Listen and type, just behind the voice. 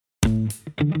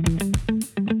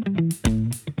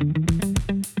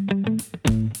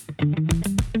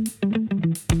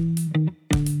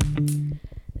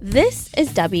This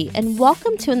is Debbie, and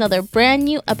welcome to another brand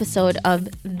new episode of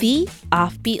The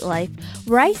Offbeat Life,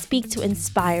 where I speak to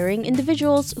inspiring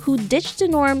individuals who ditch the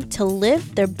norm to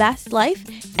live their best life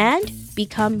and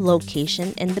become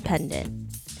location independent.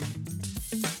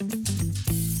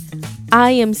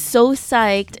 I am so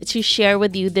psyched to share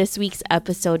with you this week's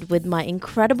episode with my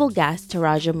incredible guest,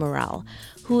 Tarajia Morrell,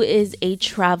 who is a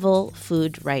travel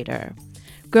food writer.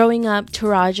 Growing up,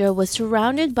 Tarajia was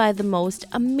surrounded by the most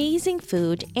amazing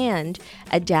food and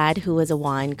a dad who was a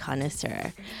wine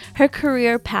connoisseur. Her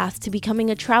career path to becoming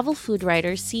a travel food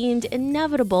writer seemed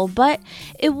inevitable, but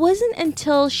it wasn't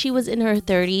until she was in her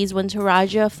 30s when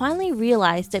Tarajia finally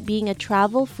realized that being a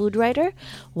travel food writer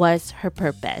was her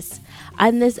purpose.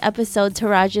 On this episode,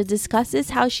 Tarajia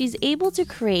discusses how she's able to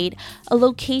create a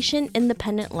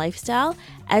location-independent lifestyle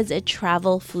as a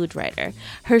travel food writer,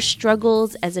 her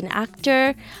struggles as an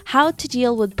actor, how to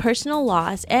deal with personal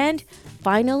loss, and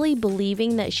finally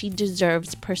believing that she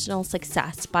deserves personal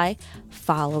success by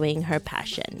following her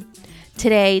passion.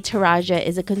 Today, Tarajia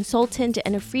is a consultant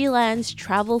and a freelance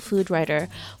travel food writer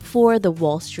for the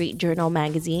Wall Street Journal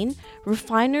magazine,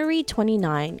 Refinery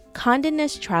 29, Condé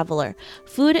Nast Traveler,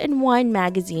 Food and Wine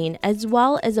magazine, as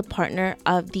well as a partner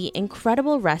of the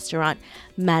incredible restaurant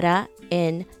Meta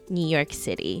in New York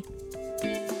City.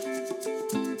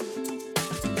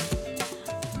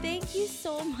 Thank you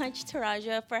so much,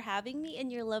 Tarajia, for having me in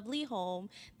your lovely home.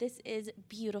 This is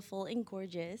beautiful and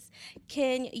gorgeous.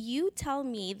 Can you tell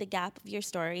me the gap of your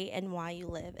story and why you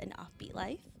live an offbeat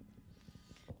life?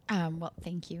 Well,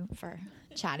 thank you for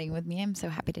chatting with me. I'm so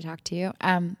happy to talk to you.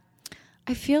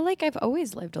 I feel like I've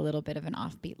always lived a little bit of an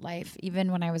offbeat life.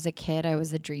 Even when I was a kid, I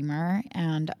was a dreamer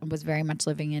and was very much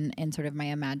living in sort of my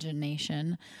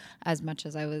imagination as much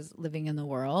as I was living in the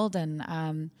world. And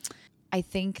I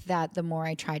think that the more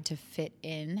I tried to fit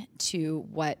in to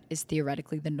what is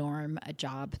theoretically the norm, a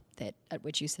job at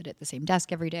which you sit at the same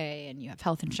desk every day and you have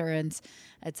health insurance,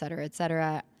 et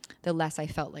cetera, the less I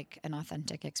felt like an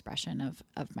authentic expression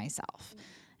of myself.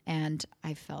 And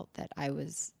I felt that I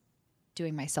was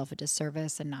doing myself a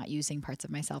disservice and not using parts of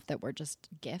myself that were just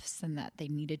gifts and that they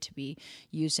needed to be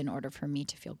used in order for me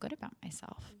to feel good about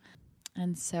myself.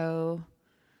 And so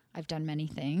I've done many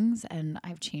things and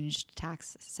I've changed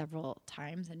tacks several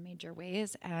times in major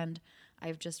ways. And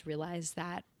I've just realized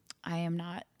that I am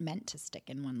not meant to stick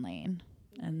in one lane.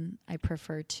 And I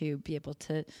prefer to be able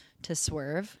to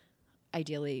swerve,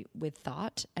 ideally with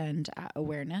thought and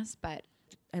awareness. But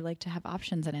I like to have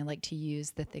options and I like to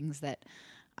use the things that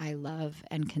I love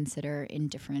and consider in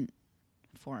different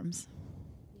forms.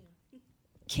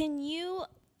 Can you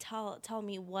tell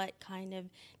me what kind of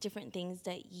different things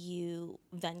that you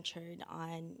ventured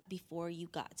on before you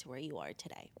got to where you are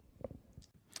today?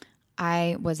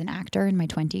 I was an actor in my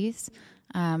 20s.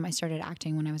 I started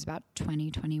acting when I was about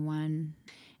 20, 21.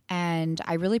 And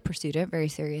I really pursued it very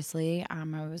seriously. I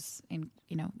was in,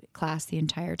 class the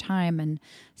entire time and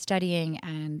studying,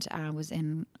 and I was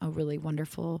in a really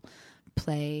wonderful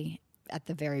play at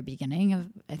the very beginning of,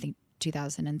 I think,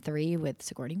 2003 with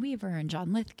Sigourney Weaver and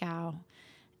John Lithgow.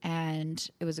 And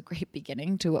it was a great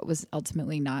beginning to what was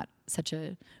ultimately not such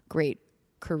a great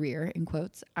career, in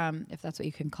quotes, if that's what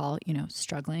you can call,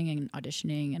 struggling and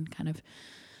auditioning and kind of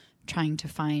trying to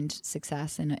find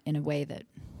success in a way that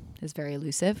is very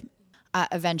elusive.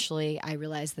 Eventually, I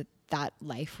realized that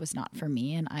life was not for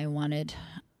me, and I wanted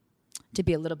to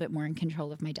be a little bit more in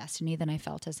control of my destiny than I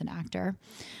felt as an actor.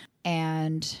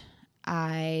 And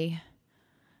I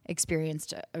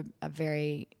experienced a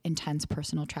very intense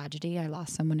personal tragedy. I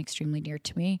lost someone extremely dear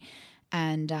to me,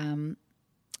 and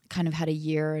kind of had a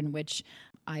year in which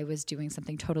I was doing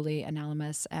something totally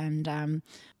analogous and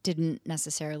didn't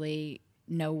necessarily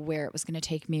know where it was going to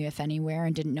take me, if anywhere,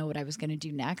 and didn't know what I was going to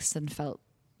do next, and felt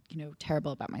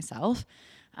terrible about myself,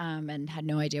 and had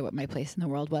no idea what my place in the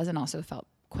world was, and also felt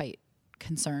quite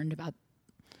concerned about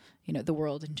the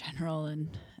world in general,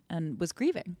 and was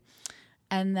grieving.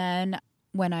 And then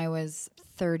when I was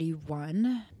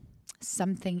 31,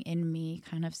 something in me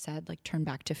kind of said, turn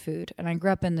back to food. And I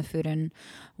grew up in the food and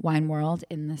wine world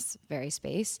in this very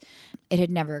space. It had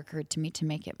never occurred to me to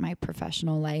make it my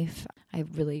professional life. I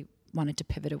really wanted to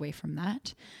pivot away from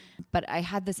that. But I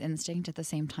had this instinct at the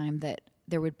same time that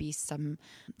there would be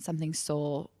something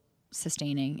soul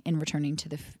sustaining in returning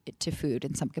to food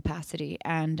in some capacity.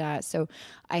 And so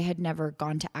I had never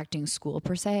gone to acting school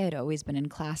per se. I'd always been in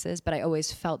classes, but I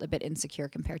always felt a bit insecure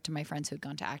compared to my friends who had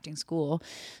gone to acting school.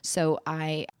 So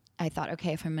I I thought,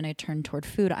 okay, if I'm going to turn toward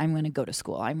food, I'm going to go to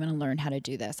school. I'm going to learn how to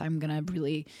do this. I'm going to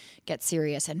really get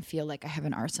serious and feel like I have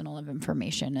an arsenal of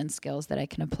information and skills that I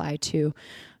can apply to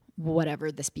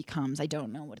whatever this becomes. I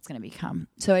don't know what it's going to become.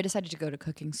 So I decided to go to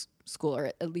cooking school, or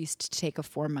at least take a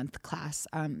 4-month class,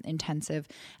 intensive,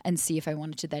 and see if I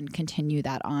wanted to then continue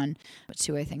that on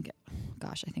to, I think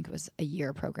it was a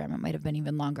year program. It might have been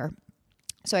even longer.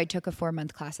 So I took a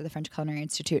 4-month class at the French Culinary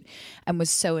Institute and was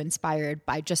so inspired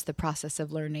by just the process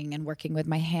of learning and working with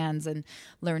my hands and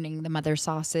learning the mother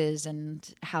sauces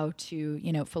and how to,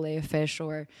 fillet a fish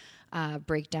or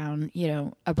break down,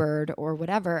 a bird or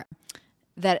whatever,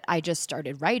 that I just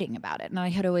started writing about it. And I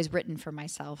had always written for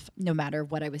myself, no matter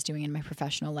what I was doing in my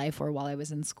professional life or while I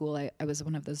was in school. I was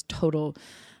one of those total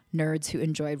nerds who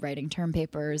enjoyed writing term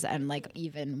papers and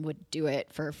even would do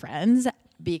it for friends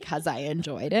because I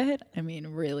enjoyed it. I mean,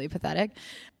 really pathetic.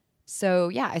 So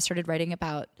yeah, I started writing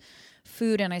about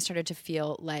food, and I started to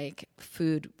feel like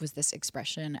food was this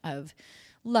expression of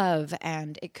love,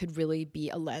 and it could really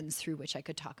be a lens through which I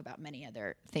could talk about many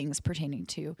other things pertaining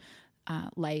to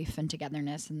life and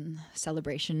togetherness and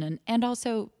celebration and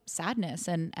also sadness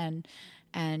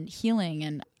and healing.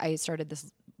 And I started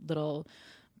this little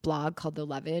blog called The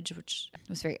Lovage, which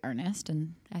was very earnest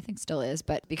and I think still is,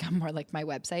 but become more like my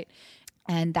website.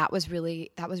 And that was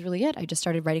really it. I just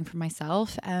started writing for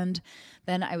myself, and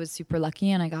then I was super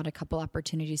lucky and I got a couple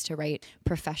opportunities to write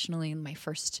professionally. My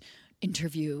first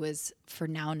interview was for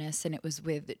Nowness, and it was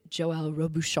with Joël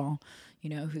Robuchon,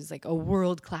 who's like a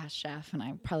world-class chef. And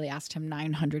I probably asked him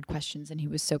 900 questions, and he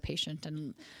was so patient.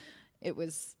 And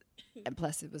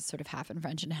plus it was sort of half in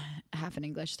French and half in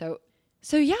English.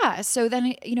 So yeah. So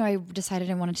then, I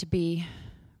decided I wanted to be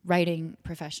writing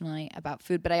professionally about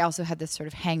food, but I also had this sort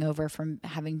of hangover from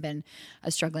having been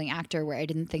a struggling actor where I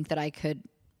didn't think that I could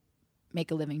make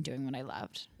a living doing what I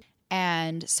loved.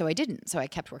 And so I didn't. So I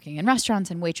kept working in restaurants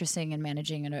and waitressing and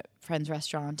managing at a friend's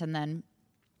restaurant, and then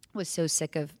was so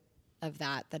sick of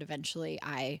that eventually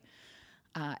I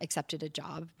accepted a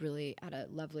job really at a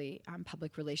lovely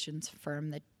public relations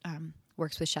firm that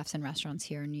works with chefs in restaurants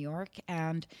here in New York.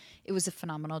 And it was a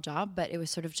phenomenal job, but it was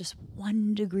sort of just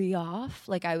 1 degree off.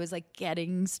 I was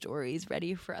getting stories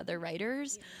ready for other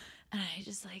writers. And I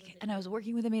just and I was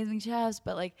working with amazing chefs,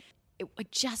 but it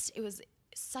was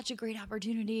such a great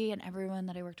opportunity, and everyone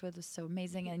that I worked with was so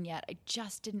amazing, and yet I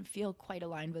just didn't feel quite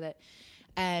aligned with it.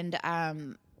 And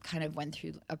kind of went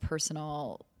through a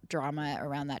personal drama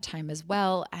around that time as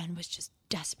well, and was just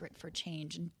desperate for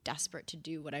change and desperate to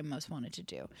do what I most wanted to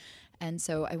do. And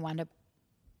so I wound up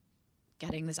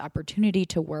getting this opportunity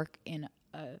to work in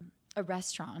a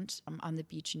restaurant on the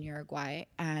beach in Uruguay,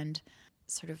 and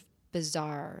sort of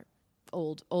bizarre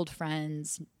old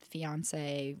friends,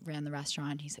 fiance ran the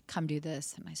restaurant. He said, come do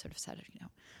this. And I sort of said,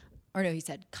 he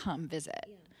said, come visit.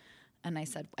 Yeah. And I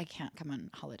said, I can't come on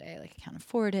holiday. I can't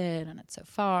afford it. And it's so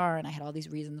far. And I had all these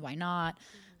reasons why not.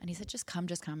 Mm-hmm. And he said, just come.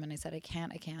 And I said, I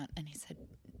can't. And he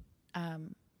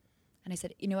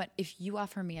said, you know what? If you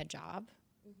offer me a job,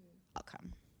 I'll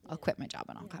come. I'll quit my job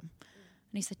and I'll come.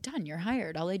 And he said, done, you're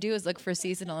hired. All I do is look for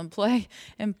seasonal employees,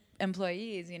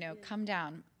 come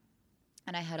down.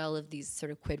 And I had all of these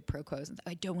sort of quid pro quos. And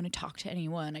I don't want to talk to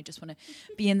anyone. I just want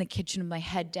to be in the kitchen with my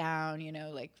head down,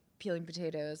 peeling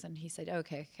potatoes. And he said,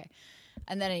 okay.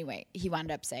 And then anyway, he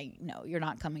wound up saying, no, you're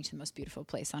not coming to the most beautiful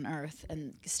place on earth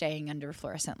and staying under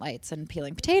fluorescent lights and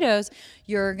peeling potatoes.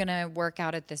 You're going to work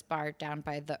out at this bar down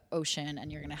by the ocean,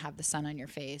 and you're going to have the sun on your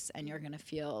face, and you're going to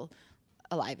feel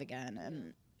alive again.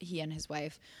 And he and his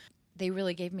wife, they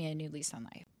really gave me a new lease on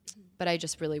life. But I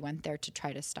just really went there to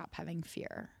try to stop having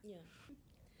fear. Yeah.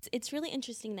 It's really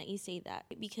interesting that you say that,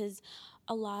 because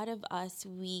a lot of us,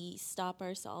 we stop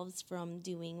ourselves from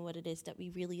doing what it is that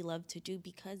we really love to do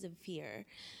because of fear.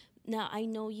 Now, I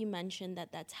know you mentioned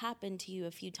that that's happened to you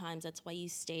a few times. That's why you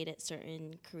stayed at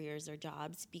certain careers or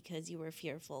jobs, because you were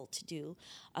fearful to do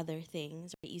other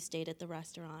things. You stayed at the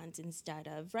restaurants instead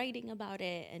of writing about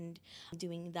it and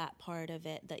doing that part of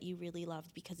it that you really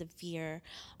loved because of fear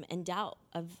and doubt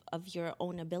of your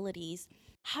own abilities.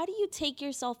 How do you take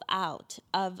yourself out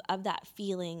of that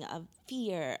feeling of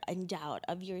fear and doubt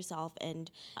of yourself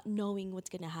and knowing what's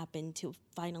going to happen to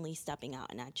finally stepping out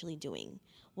and actually doing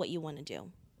what you want to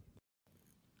do?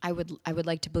 I would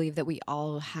like to believe that we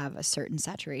all have a certain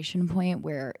saturation point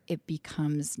where it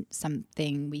becomes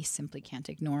something we simply can't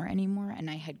ignore anymore. And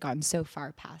I had gone so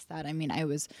far past that. I mean, I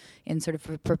was in sort of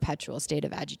a perpetual state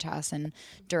of agitas and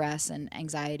duress and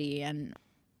anxiety, and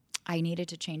I needed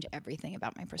to change everything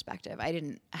about my perspective. I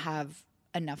didn't have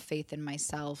enough faith in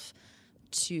myself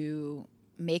to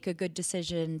make a good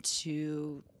decision,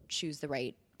 to choose the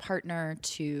right partner,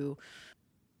 to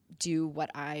do what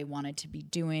I wanted to be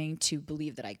doing, to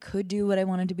believe that I could do what I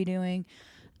wanted to be doing.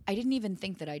 I didn't even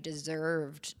think that I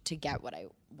deserved to get what I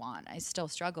want. I still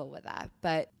struggle with that.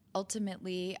 But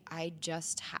ultimately, I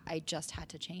just had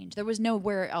to change. There was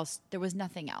nowhere else. There was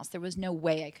nothing else. There was no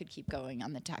way I could keep going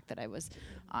on the tack that I was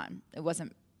on.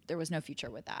 There was no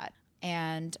future with that.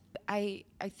 And I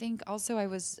think also I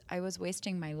was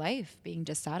wasting my life being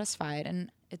dissatisfied,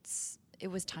 and it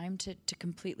was time to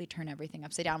completely turn everything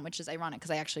upside down, which is ironic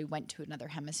because I actually went to another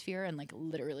hemisphere and like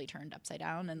literally turned upside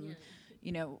down, and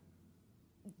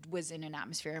was in an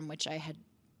atmosphere in which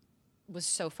was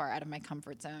so far out of my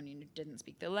comfort zone. Didn't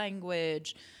speak the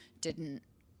language,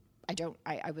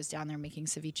 I was down there making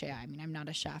ceviche. I mean, I'm not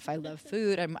a chef. I love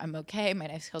food. I'm okay. My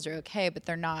knife skills are okay, but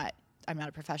I'm not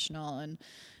a professional.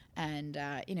 And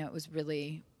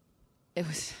it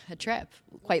was a trip,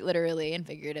 quite literally and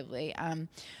figuratively.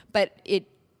 But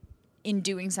in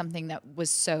doing something that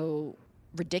was so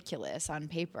ridiculous on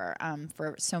paper,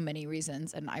 for so many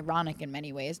reasons and ironic in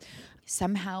many ways,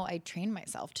 somehow I trained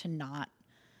myself to not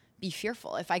be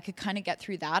fearful. If I could kind of get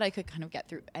through that, I could kind of get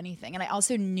through anything. And I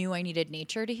also knew I needed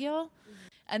nature to heal. Mm-hmm.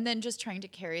 And then just trying to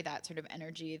carry that sort of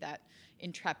energy, that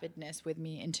intrepidness with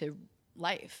me into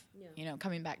life. Yeah.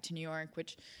 Coming back to New York,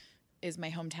 which is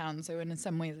my hometown. So in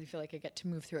some ways I feel like I get to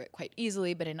move through it quite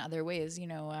easily, but in other ways,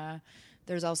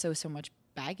 there's also so much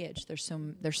baggage. There's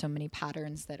so many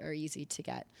patterns that are easy to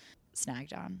get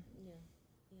snagged on.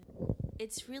 Yeah.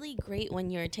 It's really great when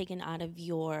you're taken out of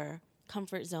your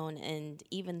comfort zone and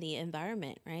even the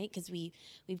environment, right? Because we've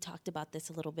talked about this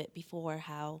a little bit before,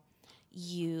 how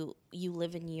you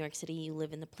live in New York City, you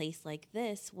live in a place like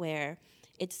this where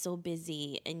it's so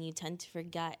busy and you tend to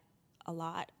forget a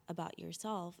lot about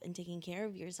yourself and taking care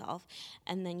of yourself,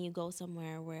 and then you go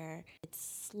somewhere where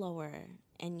it's slower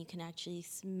and you can actually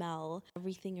smell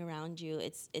everything around you.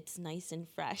 It's nice and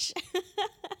fresh.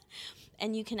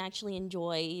 And you can actually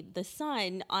enjoy the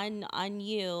sun on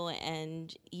you,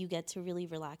 and you get to really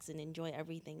relax and enjoy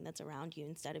everything that's around you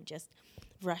instead of just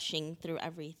rushing through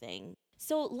everything.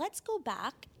 So let's go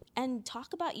back and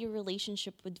talk about your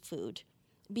relationship with food,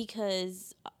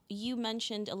 because you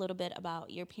mentioned a little bit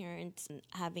about your parents and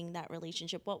having that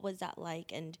relationship. What was that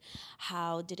like, and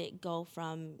how did it go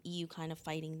from you kind of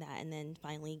fighting that and then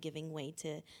finally giving way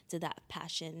to that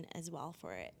passion as well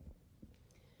for it?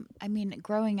 I mean,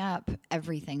 growing up,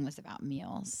 everything was about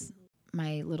meals. Mm-hmm.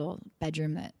 My little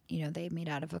bedroom that, they made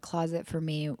out of a closet for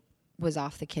me was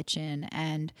off the kitchen.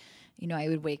 And, I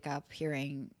would wake up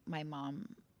hearing my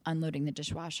mom unloading the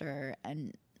dishwasher,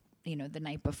 and, the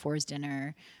night before's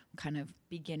dinner, kind of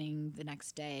beginning the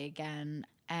next day again.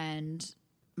 And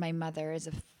my mother is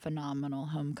a phenomenal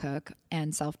home cook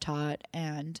and self-taught.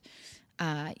 And,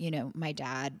 my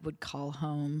dad would call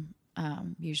home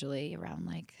usually around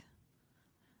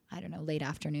late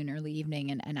afternoon, early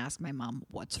evening, and ask my mom,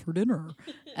 what's for dinner?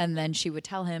 And then she would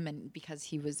tell him, and because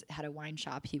he had a wine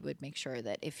shop, he would make sure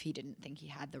that if he didn't think he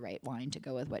had the right wine to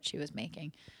go with what she was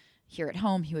making here at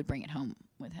home, he would bring it home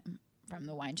with him from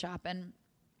the wine shop. And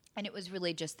it was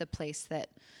really just the place that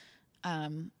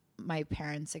my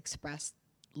parents expressed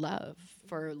love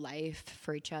for life,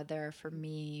 for each other, for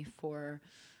me, for,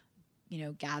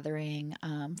 gathering,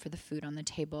 for the food on the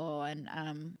table. And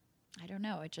I don't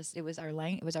know. It was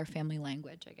our family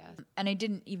language, I guess. And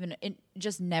it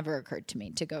just never occurred to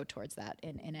me to go towards that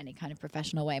in any kind of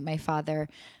professional way. My father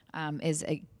is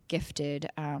a gifted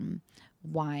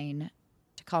wine,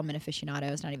 to call him an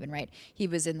aficionado is not even right. He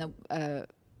was in the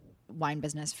wine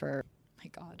business for, my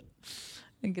God,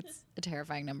 I think it's a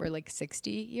terrifying number,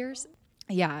 60 years.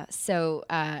 Yeah. So,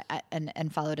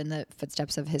 and followed in the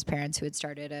footsteps of his parents, who had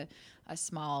started a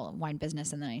small wine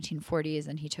business in the 1940s,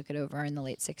 and he took it over in the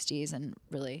late 60s and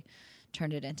really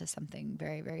turned it into something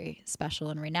very, very special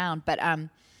and renowned. But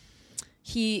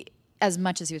he, as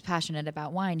much as he was passionate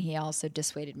about wine, he also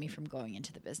dissuaded me from going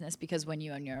into the business, because when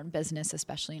you own your own business,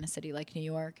 especially in a city like New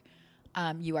York,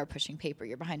 you are pushing paper.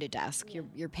 You're behind a desk. Yeah.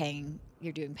 You're paying.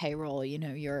 You're doing payroll.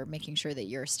 You're making sure that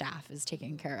your staff is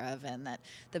taken care of, and that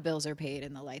the bills are paid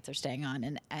and the lights are staying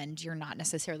on. And you're not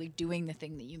necessarily doing the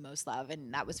thing that you most love.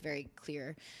 And that was very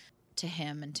clear to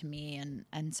him and to me.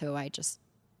 And so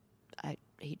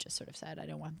he just sort of said, I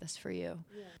don't want this for you.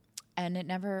 Yeah. And it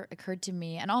never occurred to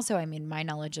me. And also, I mean, my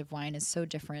knowledge of wine is so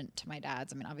different to my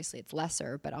dad's. I mean, obviously it's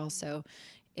lesser, but also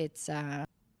it's.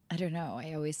 I don't know.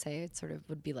 I always say it sort of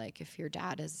would be like if your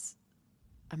dad is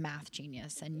a math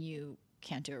genius and you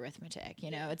can't do arithmetic,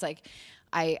 It's like,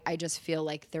 I just feel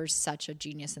like there's such a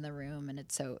genius in the room, and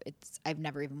I've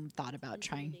never even thought about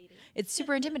trying. It's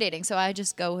super intimidating. So I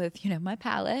just go with, my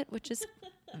palate, which is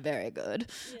very good.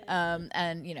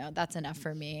 And, that's enough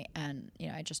for me. And,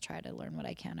 I just try to learn what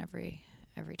I can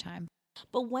every time.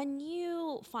 But when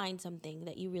you find something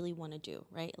that you really want to do,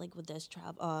 right? Like with this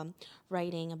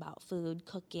writing about food,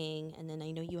 cooking, and then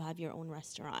I know you have your own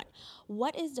restaurant.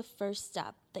 What is the first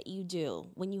step that you do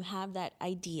when you have that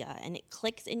idea and it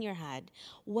clicks in your head?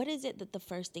 What is it that the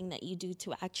first thing that you do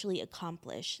to actually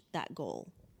accomplish that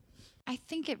goal? I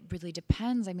think it really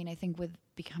depends. I mean, I think with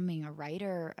becoming a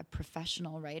writer, a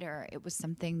professional writer, it was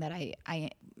something that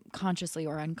I consciously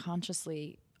or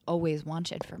unconsciously always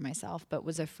wanted for myself, but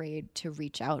was afraid to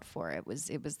reach out for. It was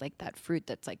like that fruit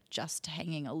that's like just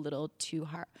hanging a little too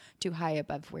high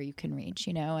above where you can reach,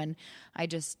 and I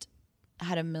just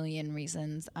had a million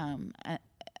reasons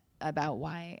about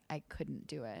why I couldn't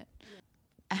do it.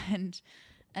 And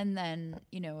then,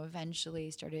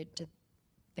 eventually started to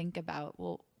think about,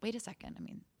 well, wait a second. I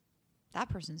mean, that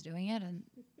person's doing it and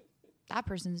that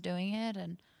person's doing it,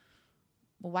 and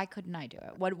well, why couldn't I do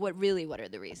it? What are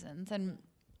the reasons? And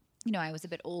I was a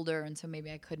bit older, and so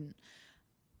maybe I couldn't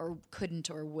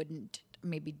or wouldn't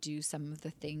maybe do some of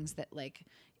the things that like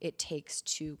it takes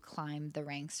to climb the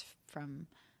ranks from,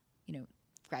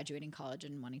 graduating college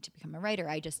and wanting to become a writer.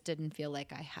 I just didn't feel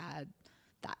like I had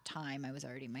that time. I was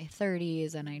already in my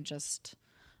 30s, and I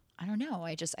don't know.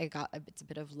 It's a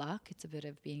bit of luck. It's a bit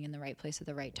of being in the right place at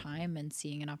the right time and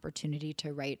seeing an opportunity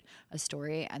to write a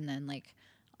story. And then like,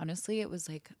 honestly, it was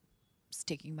like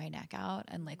sticking my neck out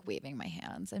and like waving my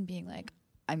hands and being like,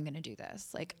 I'm going to do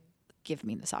this. Like, give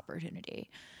me this opportunity.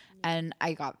 And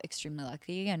I got extremely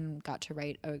lucky and got to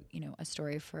write a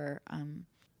story for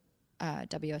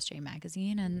WSJ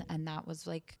magazine. And that was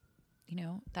like,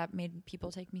 that made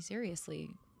people take me seriously,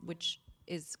 which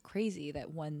is crazy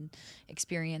that one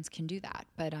experience can do that.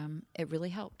 But it really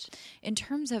helped. In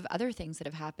terms of other things that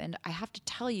have happened, I have to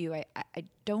tell you, I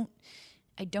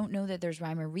don't know that there's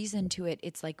rhyme or reason to it.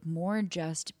 It's like more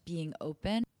just being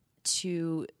open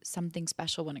to something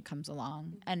special when it comes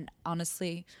along. And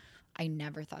honestly, I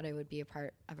never thought I would be a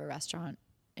part of a restaurant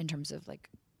in terms of like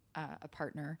a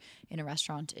partner in a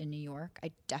restaurant in New York.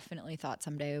 I definitely thought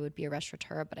someday I would be a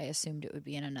restaurateur, but I assumed it would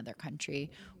be in another country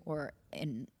or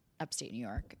in upstate New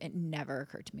York. It never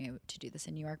occurred to me to do this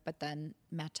in New York. But then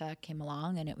Meta came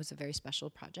along, and it was a very special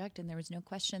project, and there was no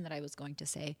question that I was going to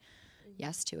say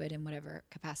yes to it in whatever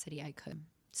capacity I could.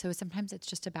 So sometimes it's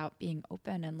just about being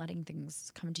open and letting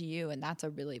things come to you. And that's a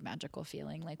really magical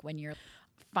feeling, like when you're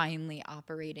finally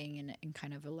operating in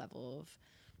kind of a level of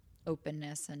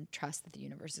openness and trust that the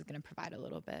universe is going to provide a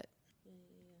little bit.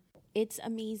 It's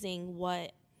amazing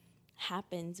what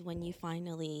happens when you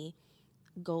finally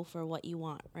go for what you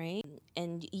want, right?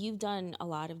 And you've done a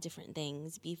lot of different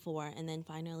things before, and then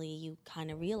finally you kind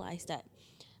of realize that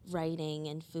writing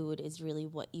and food is really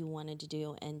what you wanted to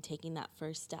do, and taking that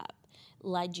first step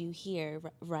led you here,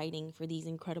 writing for these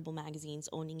incredible magazines,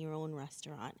 owning your own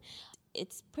restaurant.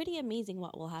 It's pretty amazing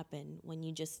what will happen when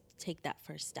you just take that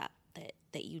first step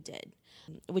that you did,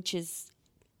 which is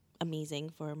amazing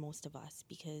for most of us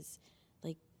because,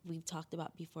 like we've talked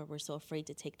about before, we're so afraid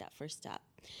to take that first step.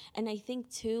 And I think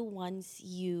too, once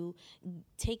you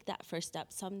take that first step,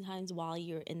 sometimes while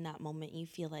you're in that moment, you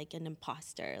feel like an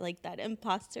imposter, like that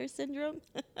imposter syndrome.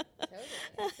 Totally.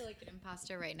 I feel like an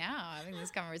imposter right now having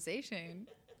this conversation,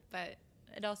 but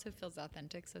it also feels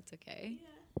authentic, so it's okay.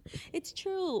 Yeah. It's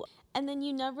true. And then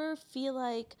you never feel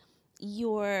like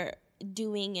you're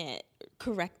doing it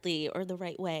correctly or the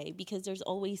right way, because there's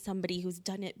always somebody who's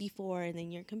done it before, and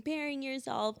then you're comparing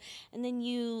yourself, and then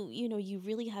you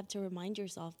really have to remind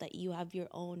yourself that you have your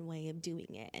own way of doing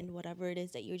it, and whatever it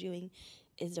is that you're doing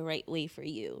is the right way for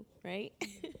you, right?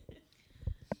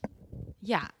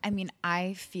 Yeah, I mean,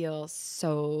 I feel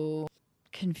so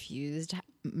confused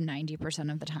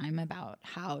 90% of the time about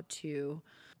how to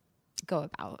go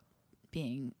about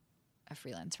being a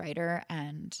freelance writer,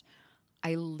 and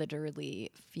I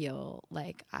literally feel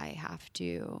like I have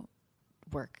to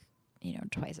work,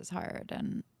 twice as hard,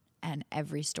 and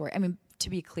every story. I mean, to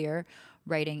be clear,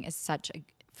 writing is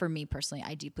for me personally,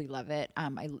 I deeply love it.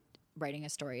 Writing a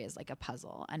story is like a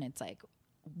puzzle, and it's like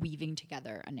weaving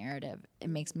together a narrative. It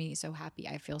makes me so happy.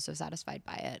 I feel so satisfied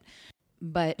by it.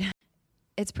 But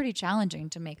it's pretty challenging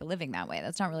to make a living that way.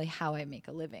 That's not really how I make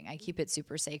a living. I keep it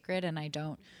super sacred, and I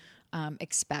don't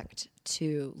expect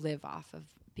to live off of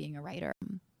being a writer.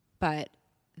 But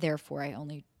therefore, I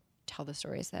only tell the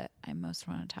stories that I most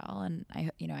want to tell. And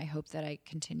I hope that I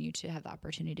continue to have the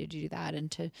opportunity to do that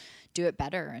and to do it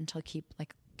better and to keep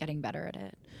like getting better at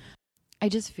it. I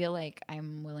just feel like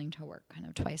I'm willing to work kind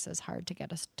of twice as hard to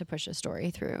get us to push a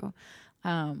story through,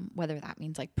 whether that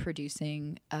means like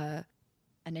producing an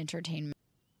entertainment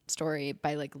story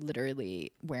by like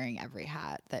literally wearing every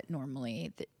hat that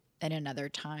normally at another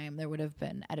time there would have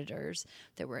been editors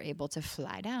that were able to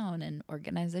fly down and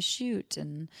organize a shoot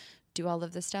and do all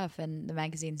of this stuff. And the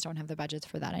magazines don't have the budgets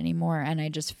for that anymore. And I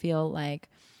just feel like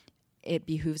it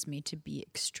behooves me to be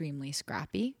extremely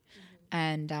scrappy.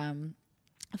 And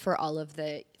for all of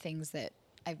the things that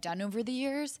I've done over the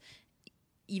years,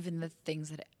 even the things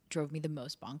that drove me the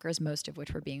most bonkers, most of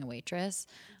which were being a waitress,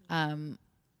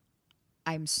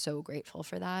 I'm so grateful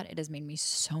for that. It has made me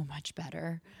so much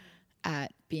better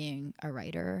at being a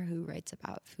writer who writes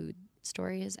about food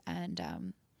stories, and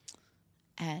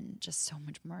just so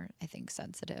much more, I think,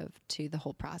 sensitive to the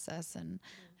whole process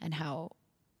and how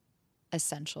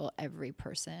essential every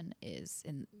person is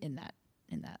in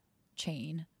that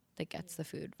chain that gets the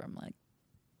food from like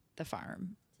the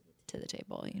farm to the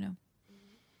table, you know.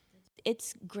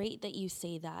 It's great that you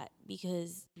say that,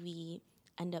 because we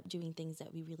end up doing things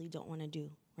that we really don't want to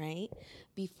do, right?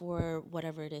 Before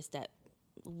whatever it is that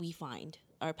we find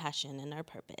our passion and our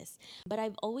purpose. But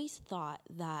I've always thought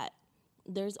that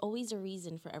there's always a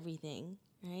reason for everything,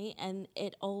 right? And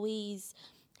it always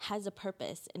has a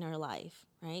purpose in our life,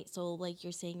 right? So like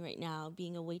you're saying right now,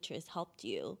 being a waitress helped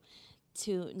you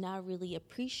to now really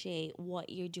appreciate what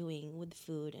you're doing with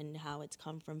food and how it's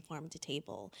come from farm to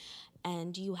table.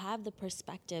 And you have the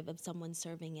perspective of someone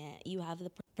serving it. You have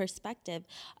the perspective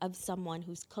of someone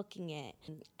who's cooking it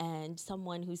and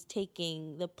someone who's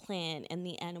taking the plant and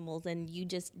the animals. And you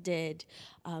just did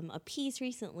a piece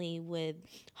recently with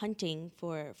hunting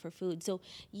for food. So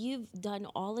you've done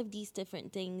all of these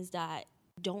different things that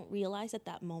don't realize at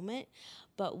that moment,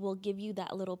 but will give you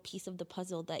that little piece of the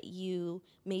puzzle that you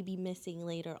may be missing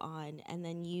later on. And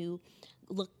then you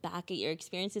look back at your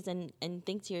experiences and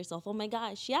think to yourself, oh my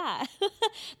gosh, yeah,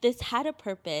 this had a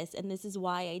purpose and this is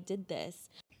why I did this.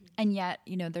 And yet,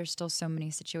 you know, there's still so many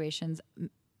situations,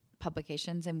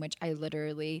 publications in which I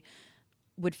literally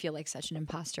would feel like such an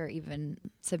imposter even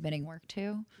submitting work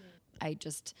to. Yeah.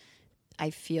 I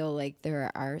feel like there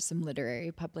are some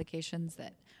literary publications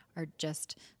that are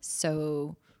just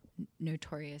so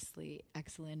notoriously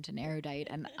excellent and erudite,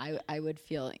 and I would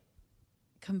feel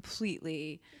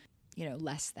completely, you know,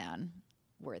 less than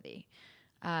worthy.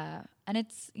 And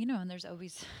it's, you know, and there's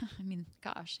always, I mean,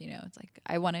 gosh, you know, it's like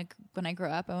when I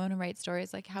grow up, I want to write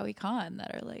stories like Howie Khan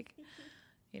that are like,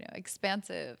 you know,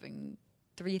 expansive and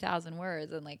 3,000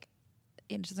 words, and like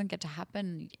it doesn't get to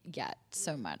happen yet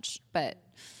so much, but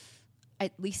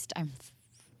at least I'm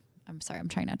sorry, I'm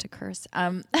trying not to curse.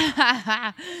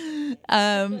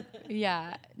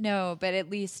 Yeah, no, but at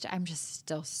least I'm just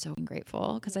still so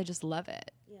grateful because I just love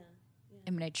it. Yeah.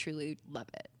 I mean, I truly love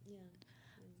it. Yeah.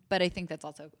 But I think that's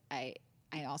also, I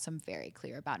also am very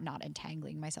clear about not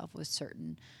entangling myself with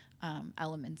certain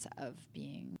elements of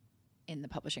being in the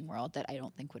publishing world that I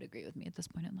don't think would agree with me at this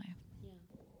point in life. Yeah.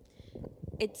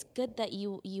 It's good that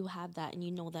you have that and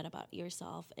you know that about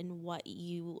yourself and what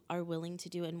you are willing to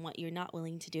do and what you're not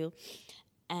willing to do.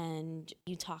 And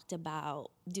you talked about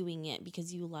doing it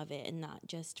because you love it and not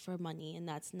just for money, and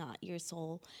that's not your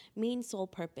main sole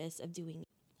purpose of doing it.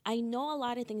 I know a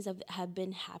lot of things have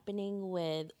been happening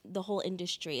with the whole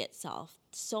industry itself.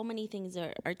 So many things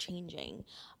are changing,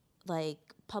 like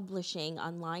publishing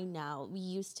online now. We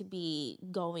used to be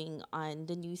going on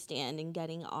the newsstand and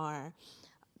getting our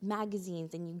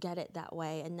magazines, and you get it that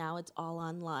way, and now it's all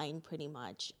online pretty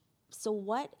much. So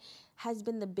what has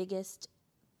been the biggest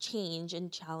change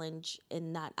and challenge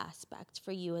in that aspect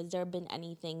for you? Has there been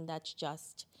anything that's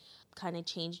just kind of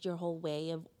changed your whole way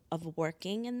of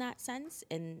working in that sense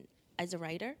and as a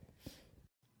writer?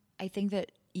 I think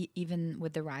that even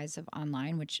with the rise of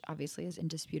online, which obviously is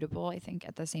indisputable, I think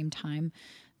at the same time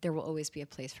there will always be a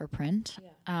place for print.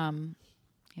 Yeah.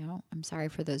 You know, I'm sorry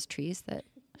for those trees that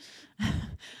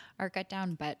are cut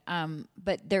down, but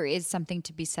there is something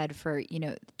to be said for, you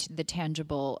know, the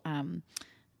tangible,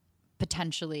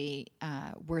 potentially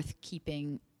worth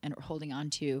keeping and holding on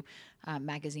to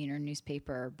magazine or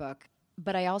newspaper or book.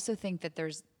 But I also think that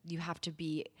you have to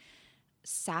be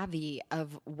savvy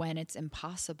of when it's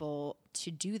impossible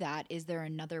to do that. Is there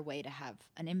another way to have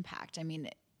an impact? I mean,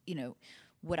 you know,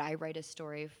 would I write a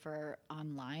story for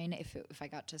online if I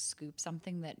got to scoop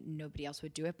something that nobody else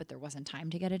would do it, but there wasn't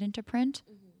time to get it into print?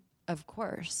 Mm-hmm. Of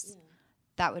course. Yeah.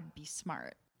 That would be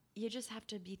smart. You just have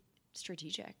to be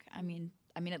strategic. I mean,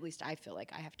 at least I feel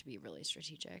like I have to be really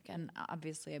strategic. And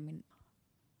obviously, I mean,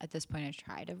 at this point, I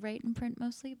try to write in print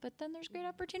mostly, but then there's great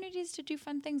opportunities to do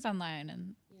fun things online.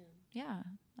 And yeah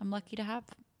I'm lucky to have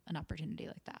an opportunity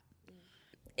like that.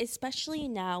 especially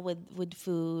now with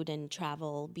food and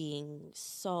travel being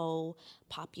so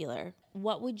popular,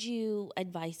 what would you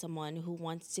advise someone who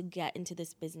wants to get into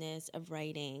this business of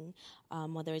writing,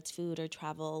 whether it's food or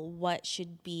travel? What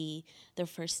should be their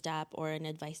first step, or an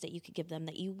advice that you could give them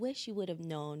that you wish you would have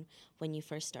known when you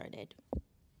first started?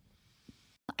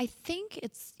 I think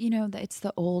it's, it's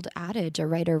the old adage, a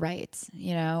writer writes,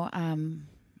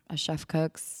 a chef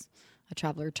cooks, a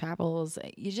traveler travels.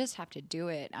 You just have to do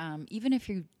it. Even if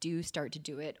you do start to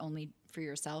do it only for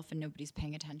yourself and nobody's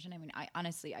paying attention. I mean, I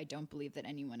honestly don't believe that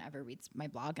anyone ever reads my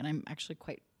blog, and I'm actually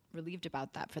quite relieved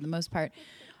about that for the most part.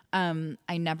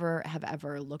 I never have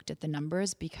ever looked at the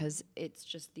numbers, because it's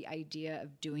just the idea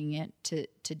of doing it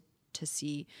to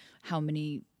see how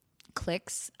many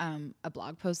clicks a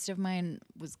blog post of mine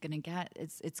was going to get.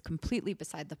 It's completely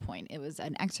beside the point. It was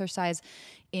an exercise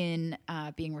in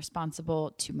being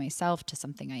responsible to myself, to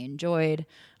something I enjoyed,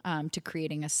 to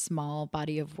creating a small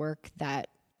body of work that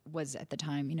was, at the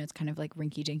time, it's kind of like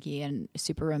rinky-dinky and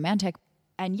super romantic.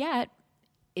 And yet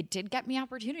it did get me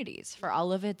opportunities for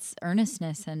all of its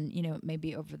earnestness and,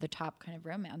 maybe over the top kind of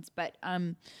romance. But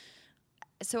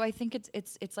so I think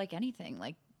it's like anything,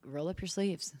 like roll up your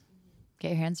sleeves, get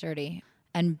your hands dirty,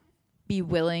 and be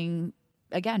willing,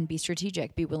 again, be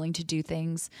strategic, be willing to do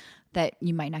things that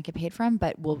you might not get paid from,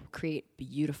 but will create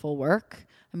beautiful work.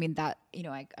 I mean, that,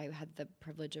 I had the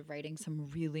privilege of writing some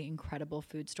really incredible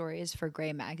food stories for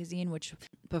Grey Magazine, which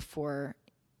before,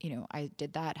 I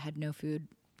did that, had no food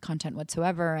content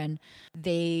whatsoever. And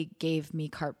they gave me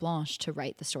carte blanche to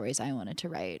write the stories I wanted to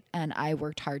write. And I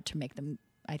worked hard to make them,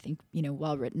 I think,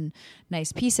 well-written,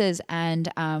 nice pieces.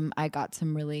 And I got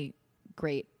some really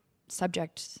great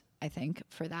subjects, I think,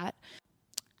 for that.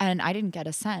 And I didn't get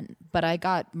a cent, but I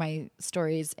got my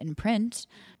stories in print,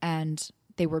 and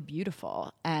they were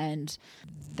beautiful, and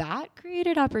that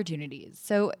created opportunities.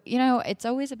 So, it's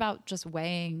always about just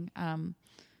weighing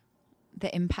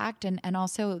the impact and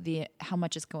also how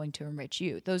much it's going to enrich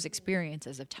you. Those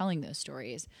experiences of telling those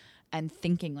stories and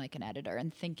thinking like an editor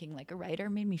and thinking like a writer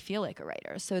made me feel like a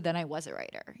writer. So then I was a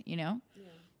writer, Yeah.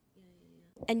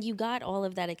 And you got all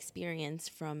of that experience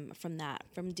from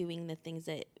doing the things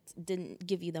that didn't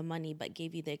give you the money, but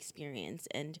gave you the experience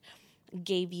and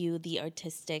gave you the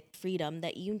artistic freedom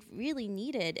that you really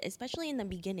needed, especially in the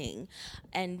beginning,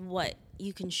 and what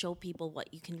you can show people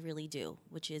what you can really do,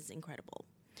 which is incredible.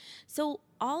 So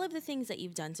all of the things that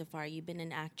you've done so far, you've been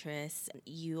an actress,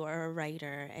 you are a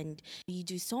writer, and you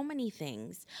do so many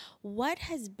things. What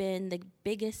has been the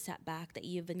biggest setback that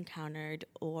you've encountered,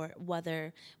 or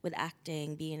whether with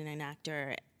acting, being an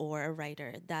actor or a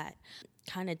writer, that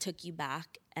kind of took you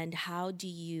back, and how do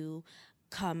you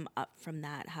come up from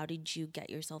that? How did you get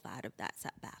yourself out of that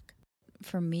setback?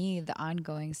 For me, the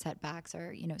ongoing setbacks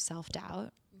are,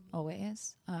 self-doubt.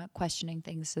 Always questioning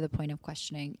things to the point of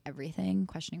questioning everything,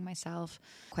 questioning myself,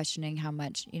 questioning how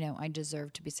much, I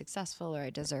deserve to be successful or I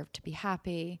deserve to be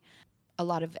happy. A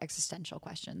lot of existential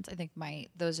questions. I think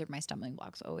those are my stumbling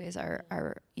blocks always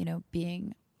are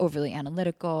being overly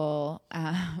analytical,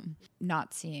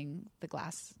 not seeing the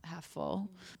glass half full.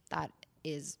 That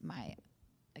is my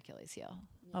Achilles heel,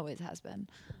 always has been.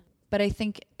 But I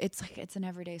think it's an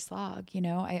everyday slog.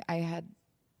 I had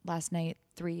last night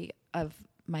 3 of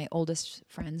my oldest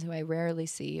friends who I rarely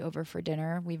see over for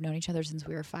dinner. We've known each other since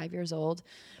we were 5 years old.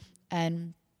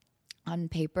 And on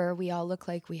paper, we all look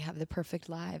like we have the perfect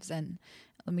lives. And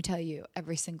let me tell you,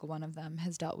 every single one of them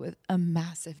has dealt with a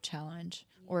massive challenge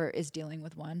or is dealing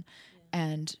with one.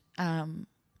 And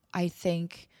I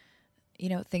think,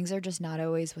 things are just not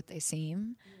always what they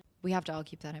seem. We have to all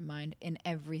keep that in mind in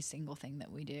every single thing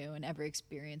that we do and every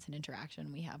experience and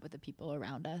interaction we have with the people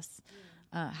around us,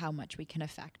 how much we can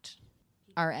affect.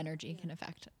 Our energy can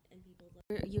affect.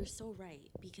 You're so right,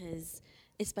 because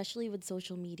especially with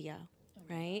social media,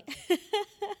 right?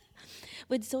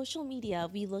 With social media,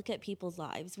 we look at people's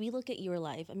lives. We look at your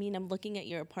life. I mean, I'm looking at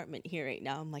your apartment here right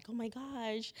now. I'm like, oh my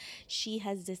gosh, she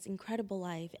has this incredible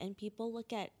life. And people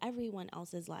look at everyone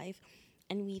else's life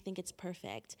and we think it's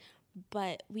perfect.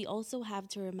 But we also have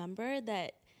to remember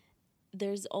that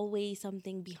there's always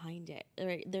something behind it.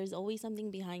 Right? There's always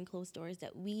something behind closed doors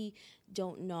that we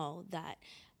don't know, that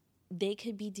they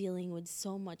could be dealing with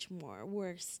so much more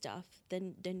worse stuff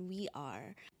than we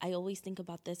are. I always think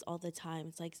about this all the time.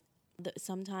 It's like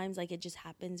sometimes it just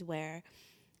happens where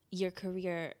your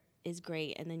career is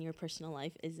great and then your personal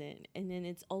life isn't. And then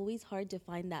it's always hard to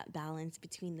find that balance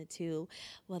between the two,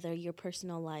 whether your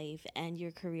personal life and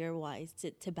your career-wise,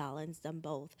 to balance them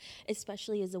both,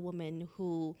 especially as a woman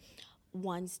who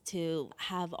wants to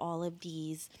have all of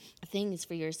these things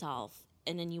for yourself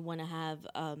and then you want to have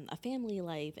a family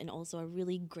life and also a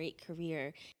really great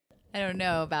career. I don't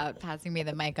know about passing me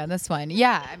the mic on this one.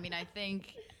 Yeah, I mean, I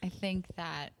think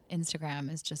that Instagram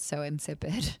is just so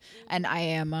insipid, and I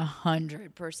am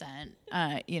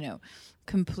 100%,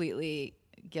 completely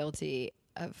guilty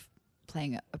of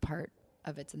playing a part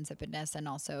of its insipidness, and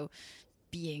also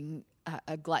being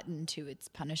a glutton to its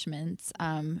punishments.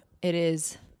 It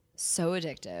is so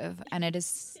addictive, and it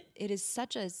is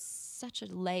such a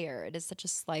layer. It is such a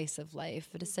slice of life.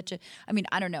 It is such a. I mean,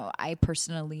 I don't know. I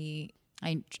personally,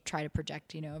 I try to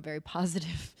project, a very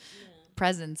positive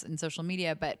presence in social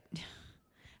media, but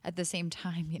at the same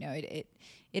time,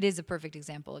 it is a perfect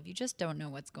example of you just don't know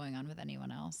what's going on with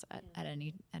anyone else at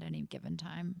any given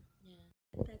time.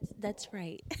 That's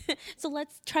right. So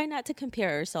let's try not to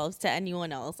compare ourselves to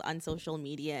anyone else on social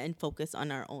media and focus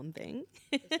on our own thing.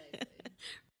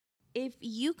 If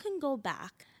you can go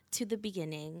back to the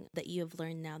beginning that you have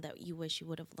learned now that you wish you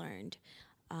would have learned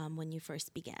when you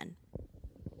first began.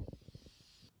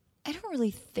 I don't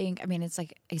really think, I mean, it's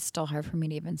still hard for me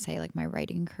to even say my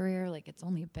writing career. It's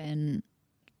only been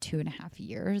 2.5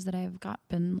 years that I've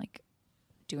been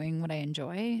doing what I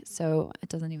enjoy. So it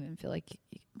doesn't even feel like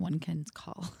one can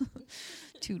call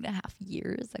 2.5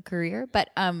 years a career.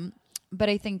 But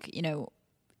I think,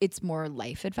 it's more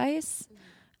life advice,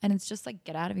 and it's just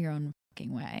get out of your own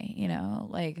fucking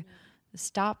way,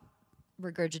 stop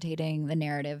regurgitating the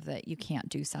narrative that you can't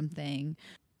do something,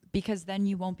 because then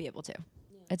you won't be able to.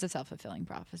 It's a self-fulfilling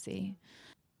prophecy.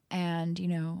 And,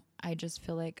 I just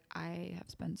feel like I have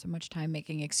spent so much time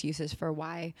making excuses for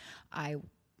why I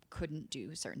couldn't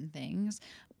do certain things.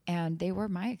 And they were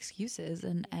my excuses.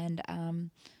 And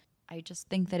I just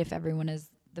think that if everyone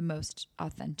is the most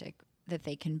authentic that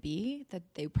they can be, that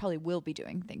they probably will be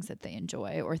doing things that they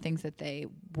enjoy, or things that they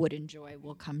would enjoy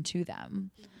will come to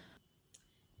them.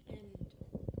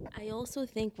 And I also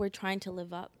think we're trying to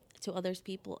live up to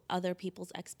other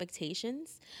people's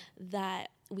expectations,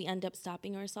 that we end up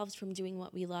stopping ourselves from doing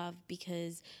what we love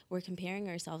because we're comparing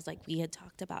ourselves, like we had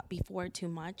talked about before, too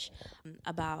much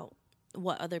about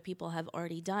what other people have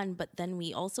already done. But then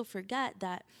we also forget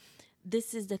that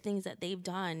this is the things that they've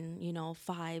done,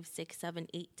 5, 6, 7,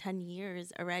 8, 10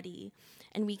 years already.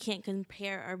 And we can't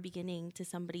compare our beginning to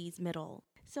somebody's middle.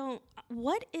 So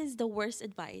what is the worst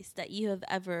advice that you have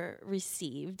ever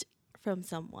received from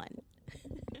someone?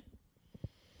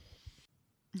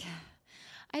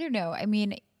 I don't know. I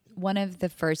mean, one of the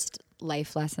first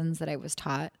life lessons that I was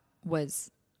taught was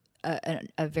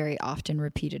a very often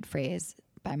repeated phrase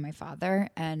by my father.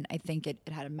 And I think it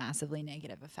had a massively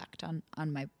negative effect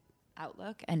on my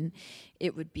outlook. And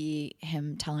it would be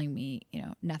him telling me,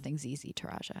 nothing's easy,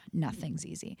 Tarajia. Nothing's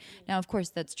easy. Now, of course,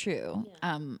 that's true.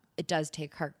 It does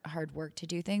take hard work to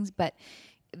do things. But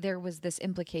there was this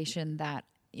implication that,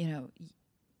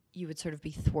 you would sort of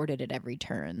be thwarted at every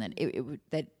turn, that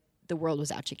that the world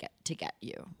was out to get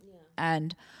you. Yeah.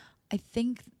 And I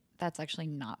think that's actually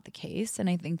not the case. And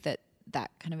I think that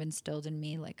kind of instilled in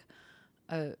me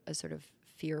a sort of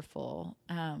fearful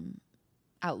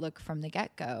outlook from the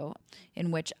get-go,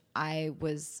 in which I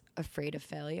was afraid of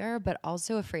failure, but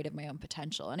also afraid of my own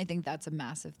potential. And I think that's a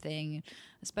massive thing,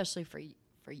 especially for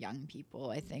young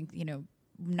people. I think,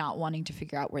 not wanting to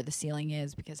figure out where the ceiling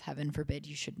is, because heaven forbid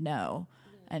you should know.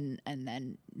 And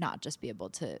then not just be able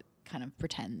to kind of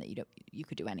pretend that you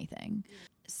could do anything.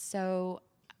 So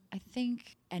I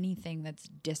think anything that's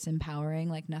disempowering,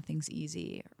 like nothing's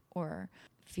easy, or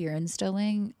fear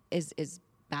instilling, is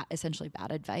essentially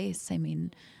bad advice. I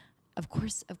mean, of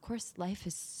course, life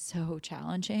is so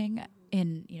challenging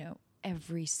in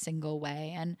every single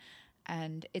way,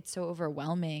 and it's so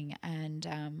overwhelming,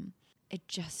 and it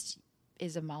just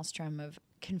is a maelstrom of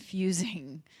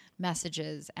confusing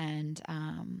messages, and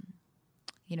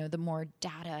the more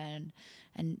data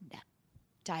and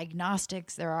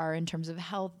diagnostics there are in terms of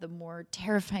health, the more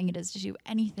terrifying it is to do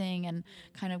anything, and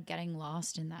kind of getting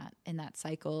lost in that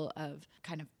cycle of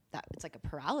kind of that. It's like a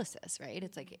paralysis, right?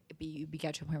 It's like you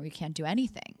get to a point where you can't do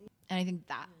anything, and I think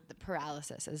that the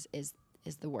paralysis is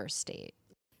the worst state.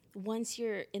 Once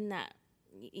you're in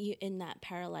that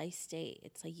paralyzed state,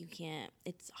 it's like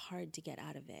it's hard to get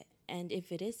out of it. And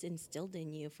if it is instilled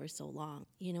in you for so long,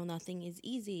 nothing is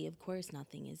easy. Of course,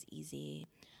 nothing is easy.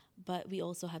 But we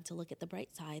also have to look at the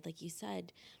bright side. Like you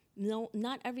said, no,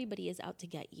 not everybody is out to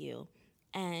get you.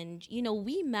 And,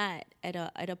 we met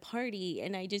at a party,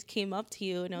 and I just came up to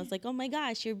you and I was like, oh my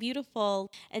gosh, you're beautiful.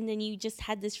 And then you just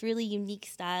had this really unique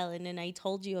style. And then I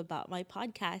told you about my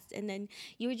podcast, and then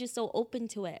you were just so open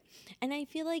to it. And I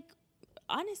feel like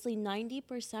honestly,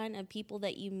 90% of people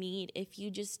that you meet, if you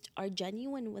just are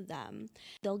genuine with them,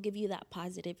 they'll give you that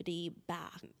positivity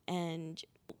back. And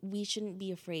we shouldn't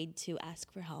be afraid to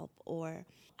ask for help or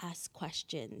ask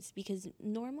questions, because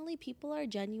normally people are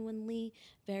genuinely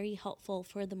very helpful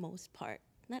for the most part.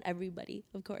 Not everybody,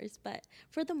 of course, but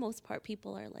for the most part,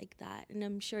 people are like that. And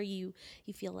I'm sure you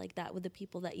feel like that with the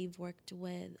people that you've worked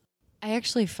with. I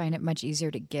actually find it much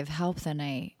easier to give help than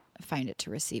I find it to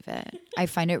receive it. I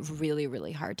find it really,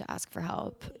 really hard to ask for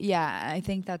help. Yeah, I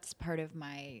think that's part of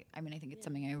I think it's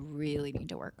something I really need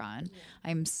to work on.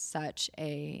 I'm such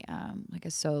a, like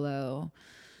a solo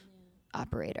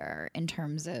operator in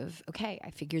terms of, okay,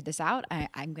 I figured this out.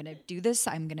 I'm going to do this.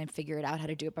 I'm going to figure it out how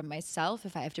to do it by myself.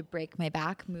 If I have to break my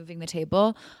back moving the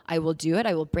table, I will do it.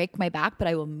 I will break my back, but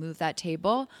I will move that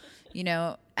table,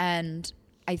 and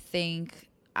I think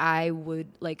I would,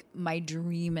 like, my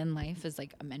dream in life is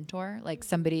like a mentor, like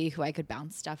somebody who I could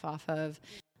bounce stuff off of,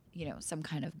 some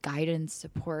kind of guidance,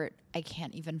 support. I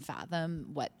can't even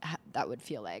fathom what that would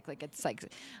feel like. Like, it's like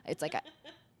a,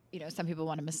 some people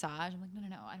want a massage. I'm like,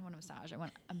 no, I don't want a massage. I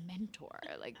want a mentor.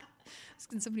 Like,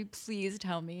 can somebody please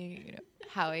tell me,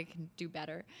 how I can do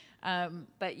better?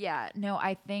 But yeah, no,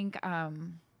 I think,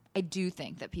 I do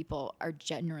think that people are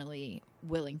generally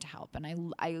willing to help. And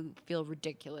I feel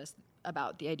ridiculous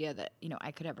about the idea that,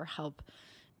 I could ever help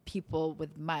people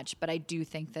with much. But I do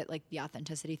think that, like, the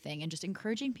authenticity thing and just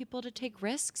encouraging people to take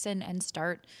risks and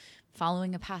start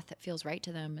following a path that feels right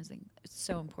to them it's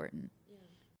so important.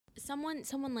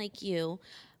 Someone like you,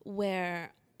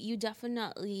 where you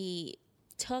definitely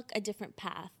took a different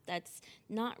path that's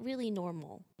not really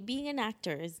normal. Being an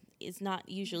actor is not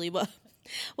usually what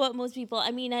most people,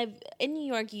 I mean, in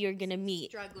New York, you're gonna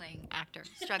meet struggling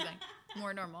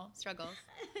more normal struggles.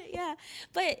 Yeah,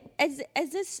 but as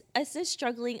this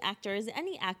struggling actor, as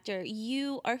any actor,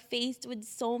 you are faced with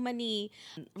so many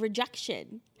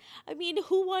rejection. I mean,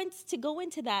 who wants to go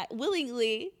into that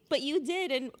willingly? But you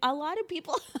did, and a lot of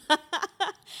people,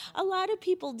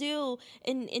 do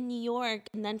in New York.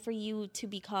 And then for you to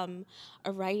become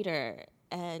a writer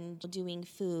and doing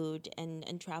food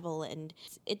and travel, and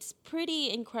it's pretty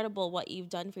incredible what you've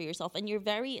done for yourself, and you're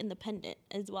very independent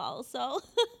as well. So.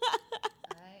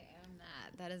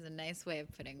 That is a nice way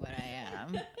of putting what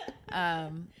I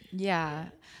am. Yeah.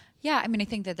 I mean, I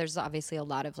think that there's obviously a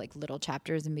lot of, like, little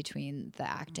chapters in between the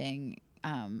acting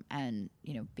and,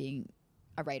 being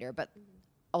a writer. But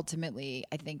ultimately,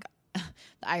 I think the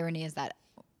irony is that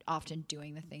often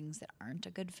doing the things that aren't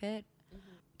a good fit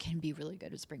can be really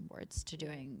good as springboards to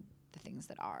doing the things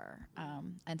that are.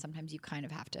 And sometimes you kind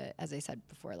of have to, as I said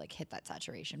before, like, hit that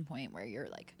saturation point where you're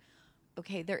like,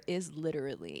 okay, there is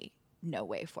literally no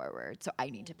way forward, so I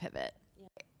need to pivot.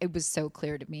 It was so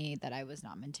clear to me that I was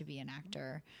not meant to be an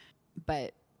actor,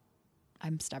 but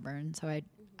I'm stubborn, so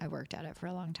I worked at it for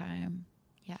a long time.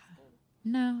 Yeah.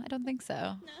 No, I don't think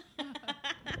so.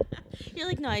 You're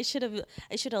like, no, I should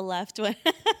have left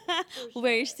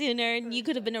way sooner, and you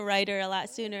could have been a writer a lot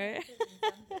sooner.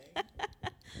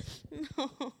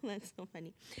 No, that's so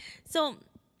funny. So,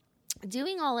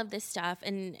 doing all of this stuff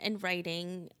and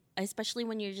writing, especially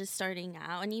when you're just starting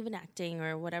out, and even acting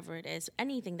or whatever it is,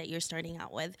 anything that you're starting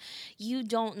out with, you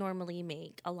don't normally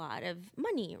make a lot of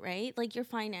money, right? Like, your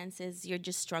finances, you're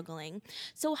just struggling.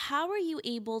 So how are you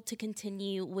able to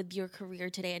continue with your career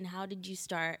today, and how did you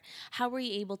start? How were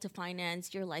you able to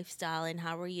finance your lifestyle, and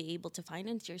how were you able to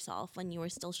finance yourself when you were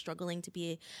still struggling to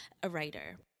be a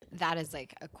writer? That is,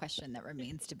 like, a question that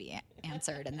remains to be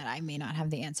answered, and that I may not have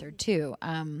the answer to.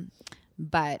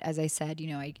 But as I said,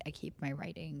 I keep my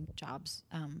writing jobs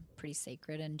pretty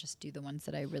sacred and just do the ones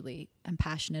that I really am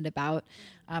passionate about.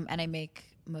 And I make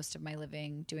most of my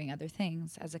living doing other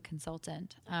things as a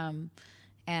consultant.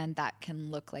 And that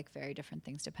can look like very different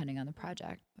things depending on the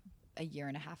project. A year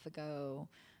and a half ago,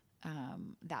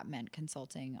 that meant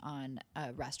consulting on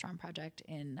a restaurant project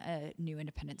in a new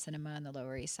independent cinema on the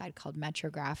Lower East Side called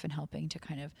Metrograph, and helping to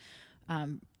kind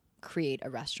of create a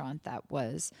restaurant that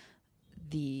was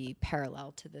the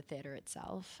parallel to the theater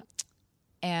itself.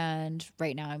 And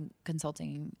right now I'm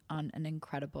consulting on an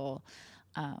incredible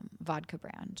vodka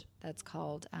brand that's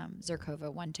called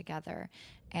Zerkova One Together.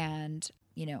 And,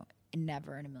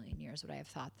 never in a million years would I have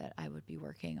thought that I would be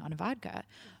working on a vodka.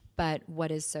 But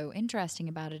what is so interesting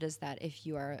about it is that if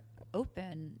you are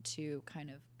open to kind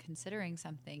of considering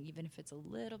something, even if it's a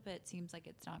little bit, seems like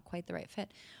it's not quite the right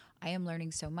fit, I am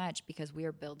learning so much because we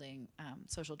are building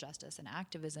social justice and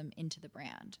activism into the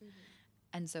brand.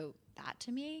 And so that,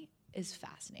 to me, is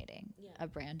fascinating. Yeah. A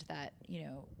brand that,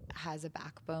 has a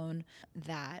backbone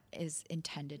that is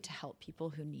intended to help people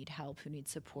who need help, who need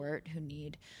support, who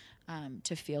need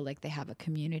to feel like they have a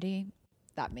community.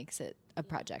 that makes it a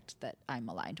project that I'm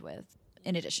aligned with,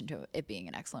 in addition to it being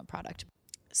an excellent product.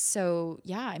 So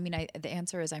yeah, I mean, the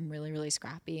answer is I'm really, really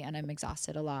scrappy, and I'm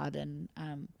exhausted a lot, and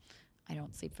I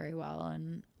don't sleep very well.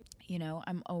 And, you know,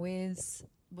 I'm always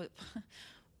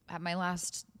at my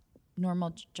last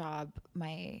normal job,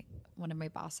 one of my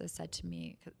bosses said to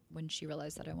me when she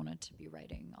realized that I wanted to be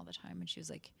writing all the time, and she was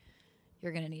like,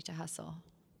 "You're going to need to hustle."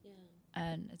 Yeah.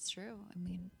 And it's true. I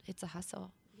mean, it's a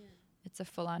hustle. Yeah. It's a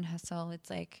full-on hustle. It's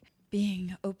like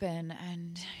being open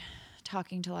and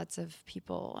talking to lots of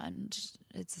people, and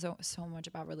it's so much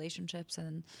about relationships,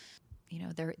 and you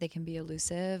know, they can be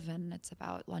elusive, and it's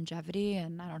about longevity,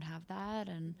 and I don't have that,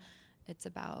 and it's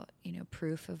about, you know,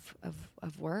 proof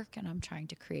of work, and I'm trying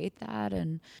to create that.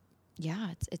 And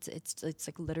yeah, it's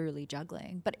like literally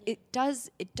juggling, but it does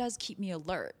keep me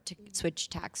alert to switch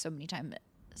tacks so many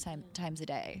times a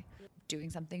day. Doing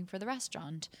something for the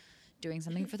restaurant, doing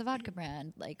something for the vodka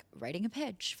brand, like writing a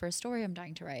pitch for a story I'm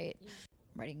dying to write,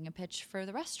 writing a pitch for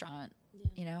the restaurant.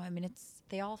 You know, I mean,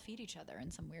 they all feed each other in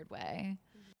some weird way.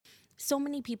 So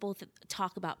many people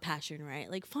talk about passion, right?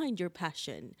 Like, find your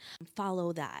passion,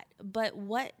 follow that. But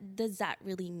what does that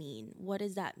really mean? What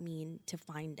does that mean to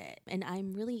find it? And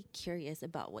I'm really curious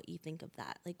about what you think of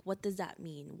that. Like, what does that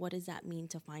mean? What does that mean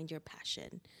to find your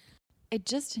passion? I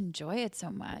just enjoy it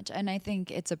so much. And I think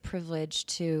it's a privilege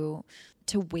to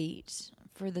wait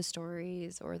for the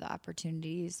stories or the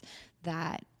opportunities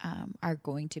that are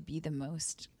going to be the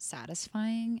most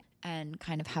satisfying, and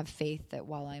kind of have faith that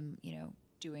while I'm, you know,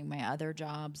 doing my other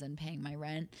jobs and paying my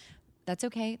rent, that's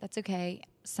okay.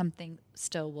 Something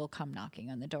still will come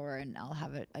knocking on the door, and I'll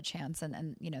have a chance.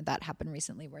 And you know, that happened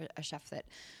recently where a chef that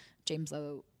James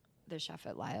Lowe, the chef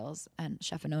at Lyle's and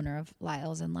chef and owner of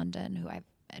Lyle's in London, who I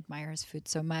admire his food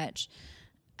so much.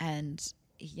 And,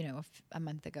 you know, a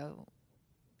month ago,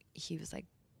 he was like,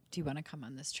 "Do you want to come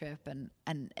on this trip?" And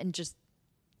just,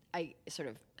 I sort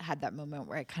of had that moment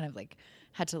where I kind of like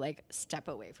had to like step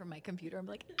away from my computer. I'm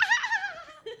like, ah!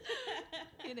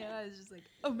 You know, I was just like,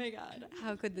 oh my God,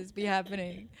 how could this be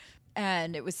happening?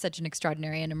 And it was such an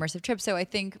extraordinary and immersive trip. So I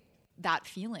think that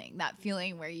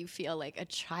feeling where you feel like a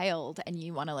child and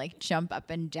you want to like jump up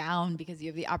and down because you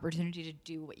have the opportunity to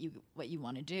do what you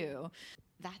want to do.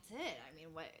 That's it. I mean,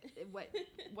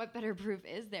 what better proof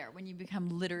is there when you become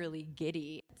literally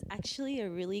giddy? It's actually a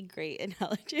really great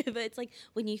analogy, but it's like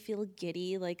when you feel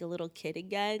giddy like a little kid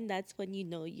again, that's when you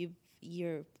know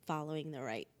you're following the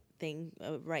right thing,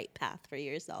 a right path for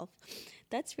yourself.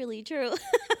 That's really true.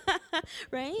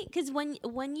 Right? Because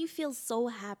when you feel so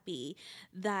happy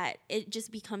that it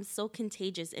just becomes so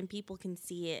contagious and people can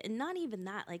see it, and not even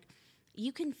that, like,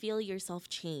 you can feel yourself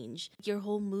change, your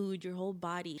whole mood, your whole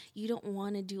body. You don't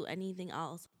want to do anything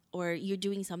else, or you're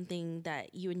doing something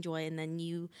that you enjoy, and then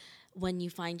when you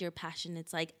find your passion,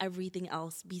 it's like everything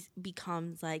else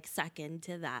becomes like second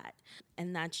to that.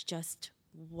 And that's just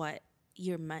what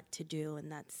you're meant to do,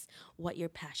 and that's what your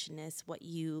passion is, what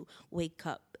you wake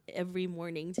up every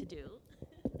morning to do.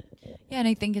 Yeah, and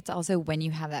I think it's also when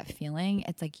you have that feeling,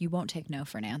 it's like you won't take no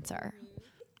for an answer.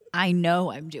 I know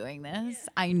I'm doing this. Yeah.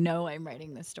 I know I'm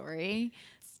writing this story.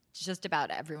 It's just about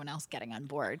everyone else getting on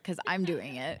board because I'm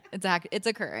doing it. It's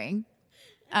occurring.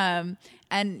 And,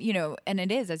 you know, and it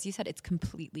is, as you said, it's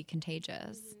completely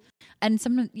contagious. Mm-hmm. And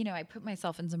some, you know, I put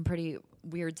myself in some pretty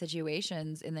weird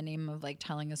situations in the name of like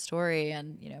telling a story,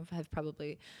 and, you know, have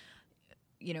probably,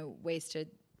 you know, wasted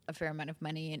a fair amount of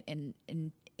money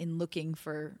in looking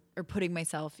for, or putting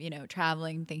myself, you know,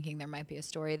 traveling, thinking there might be a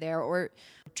story there, or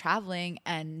traveling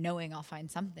and knowing I'll find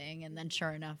something. And then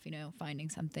sure enough, you know, finding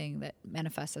something that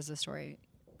manifests as a story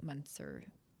months or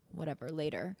whatever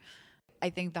later. I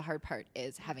think the hard part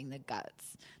is having the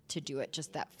guts to do it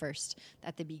just that first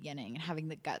at the beginning, and having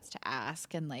the guts to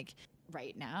ask. And like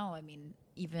right now, I mean,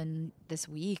 even this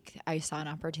week, I saw an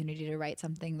opportunity to write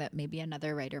something that maybe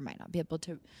another writer might not be able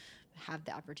to have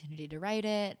the opportunity to write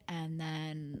it. And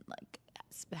then like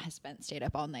stayed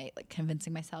up all night, like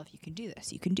convincing myself, you can do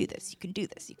this, you can do this, you can do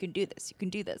this, you can do this, you can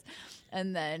do this.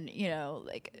 And then, you know,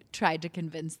 like tried to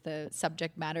convince the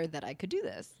subject matter that I could do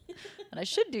this and I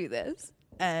should do this.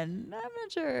 And I'm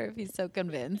not sure if he's so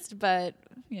convinced, but,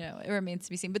 you know, it remains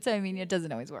to be seen. But so, I mean, it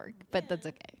doesn't always work, but that's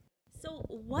okay. So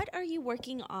what are you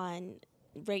working on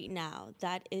right now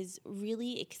that is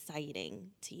really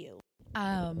exciting to you?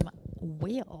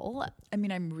 Well, I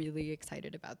mean, I'm really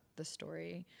excited about the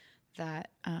story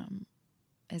that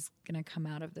is going to come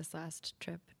out of this last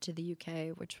trip to the UK,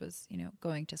 which was, you know,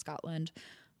 going to Scotland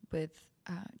with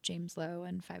James Lowe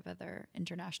and 5 other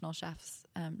international chefs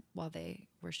while they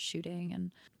were shooting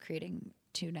and creating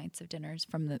 2 nights of dinners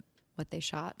from what they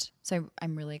shot. So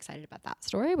I'm really excited about that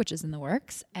story, which is in the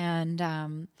works. And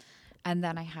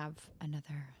then I have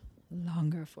another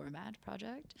longer format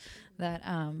project that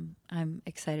I'm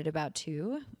excited about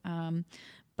too.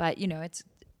 But it's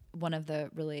one of the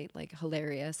really like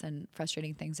hilarious and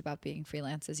frustrating things about being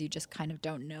freelance is you just kind of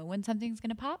don't know when something's going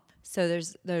to pop. So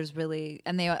there's really,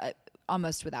 and they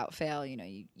almost without fail,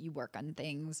 you work on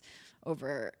things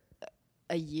over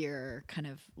a year, kind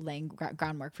of laying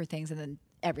groundwork for things, and then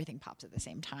everything pops at the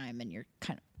same time and you're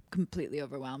kind of completely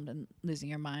overwhelmed and losing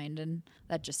your mind. And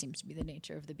that just seems to be the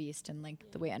nature of the beast and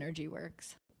like the way energy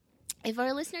works. If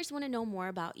our listeners want to know more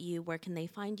about you, where can they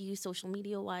find you social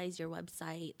media wise, your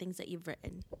website, things that you've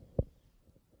written?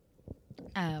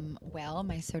 Well,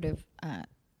 my sort of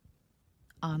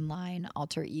online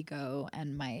alter ego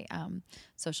and my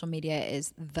social media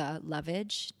is The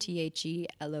Lovage,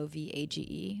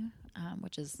 TheLovage,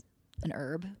 which is an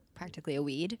herb, practically a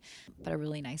weed, but a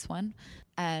really nice one.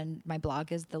 And my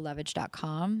blog is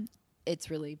thelovage.com.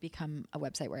 It's really become a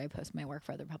website where I post my work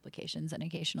for other publications and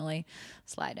occasionally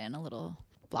slide in a little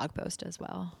blog post as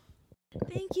well.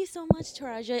 Thank you so much,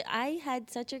 Tarajia. I had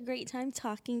such a great time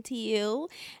talking to you,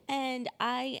 and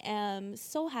I am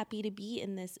so happy to be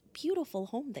in this beautiful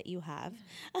home that you have.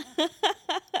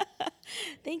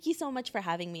 Thank you so much for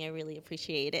having me. I really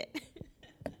appreciate it.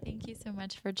 Thank you so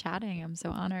much for chatting. I'm so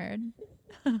honored.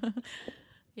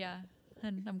 Yeah,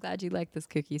 and I'm glad you like this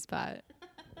cookie spot.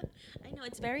 I know,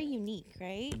 it's very unique,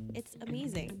 right? It's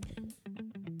amazing.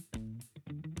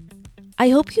 I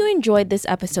hope you enjoyed this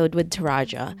episode with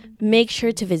Tarajia. Make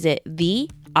sure to visit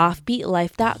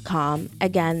theoffbeatlife.com.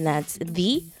 Again, that's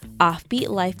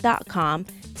theoffbeatlife.com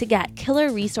to get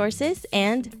killer resources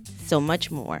and so much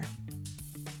more.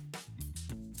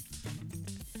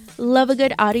 Love a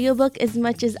good audiobook as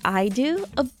much as I do?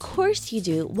 Of course you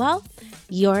do. Well,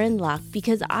 you're in luck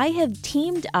because I have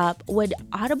teamed up with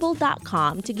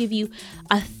audible.com to give you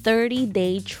a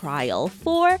 30-day trial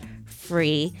for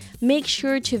free. Make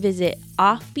sure to visit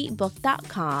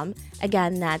offbeatbook.com.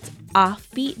 Again, that's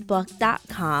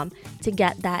offbeatbook.com to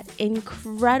get that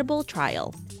incredible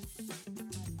trial.